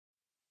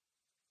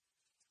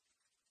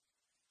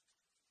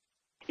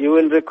You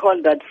will recall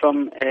that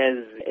from as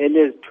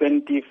early as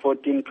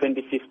 2014,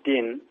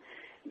 2015,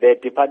 the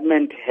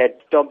department had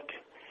stopped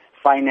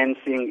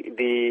financing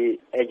the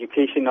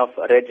education of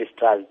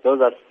registrars.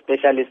 Those are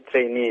specialist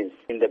trainees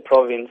in the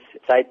province,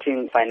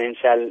 citing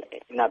financial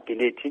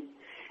inability.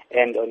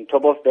 And on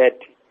top of that,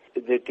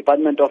 the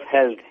Department of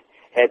Health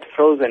had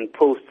frozen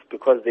posts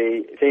because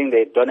saying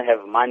they don't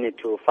have money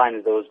to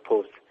fund those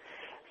posts.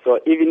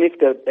 So even if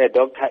a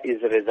doctor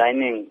is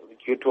resigning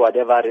due to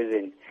whatever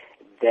reason,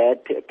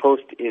 that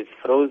post is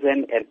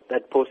frozen and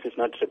that post is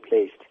not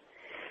replaced.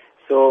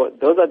 So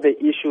those are the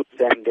issues,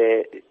 and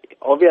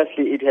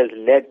obviously it has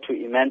led to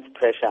immense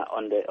pressure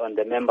on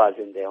the members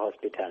in the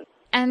hospital.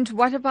 And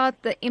what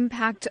about the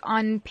impact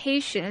on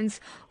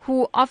patients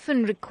who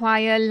often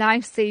require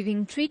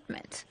life-saving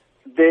treatment?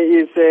 There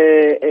is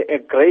a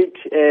great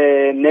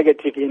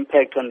negative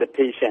impact on the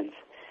patients.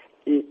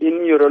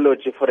 In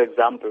neurology, for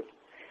example,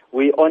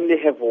 we only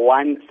have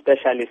one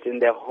specialist in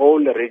the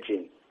whole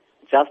region,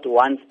 just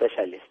one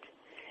specialist.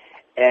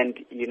 And,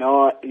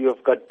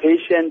 you've got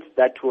patients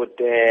that would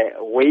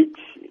wait.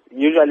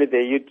 Usually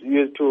they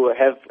used to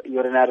have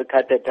urinary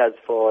catheters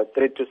for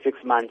 3 to 6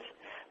 months,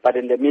 but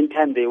in the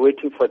meantime they're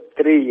waiting for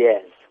 3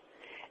 years.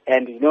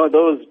 And,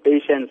 those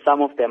patients,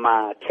 some of them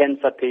are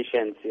cancer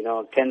patients,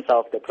 cancer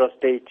of the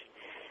prostate.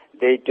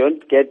 They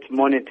don't get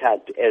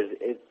monitored as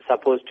it's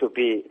supposed to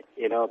be,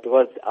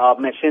 because our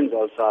machines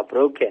also are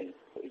broken.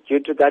 Due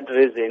to that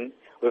reason,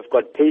 we've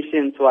got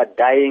patients who are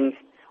dying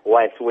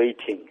whilst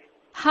waiting.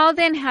 How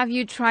then have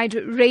you tried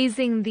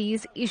raising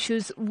these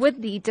issues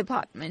with the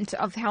Department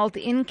of Health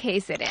in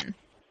KZN?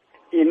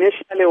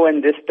 Initially,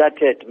 when this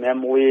started,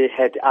 ma'am, we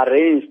had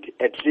arranged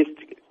at least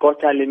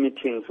quarterly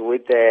meetings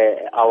with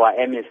our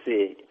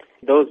MEC.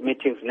 Those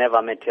meetings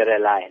never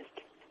materialized.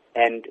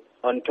 And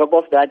on top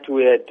of that,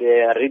 we had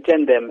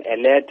written them a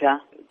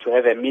letter to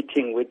have a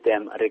meeting with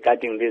them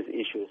regarding these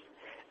issues.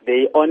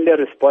 They only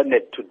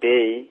responded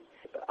today,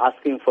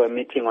 asking for a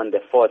meeting on the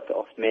 4th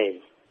of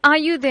May. Are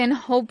you then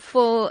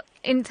hopeful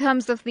in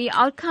terms of the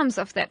outcomes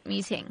of that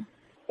meeting?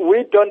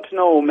 We don't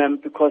know, ma'am,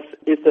 because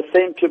it's the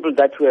same people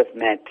that we have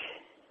met,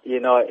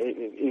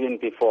 even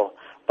before.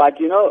 But,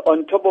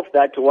 on top of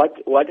that,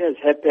 what has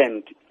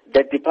happened,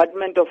 the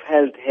Department of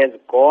Health has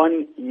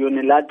gone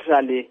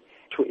unilaterally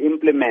to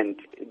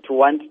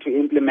want to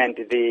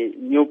implement the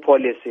new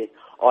policy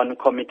on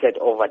committed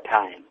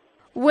overtime.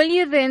 Will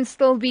you then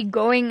still be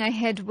going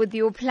ahead with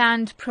your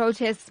planned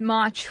protest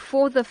march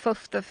for the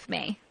 5th of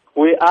May?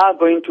 We are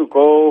going to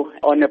go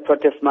on a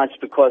protest march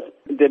because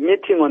the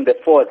meeting on the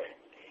 4th,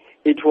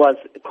 it was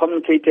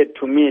communicated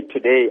to me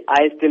today.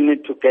 I still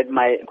need to get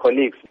my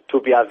colleagues to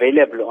be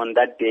available on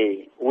that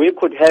day. We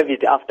could have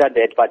it after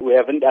that, but we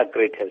haven't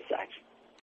agreed as such.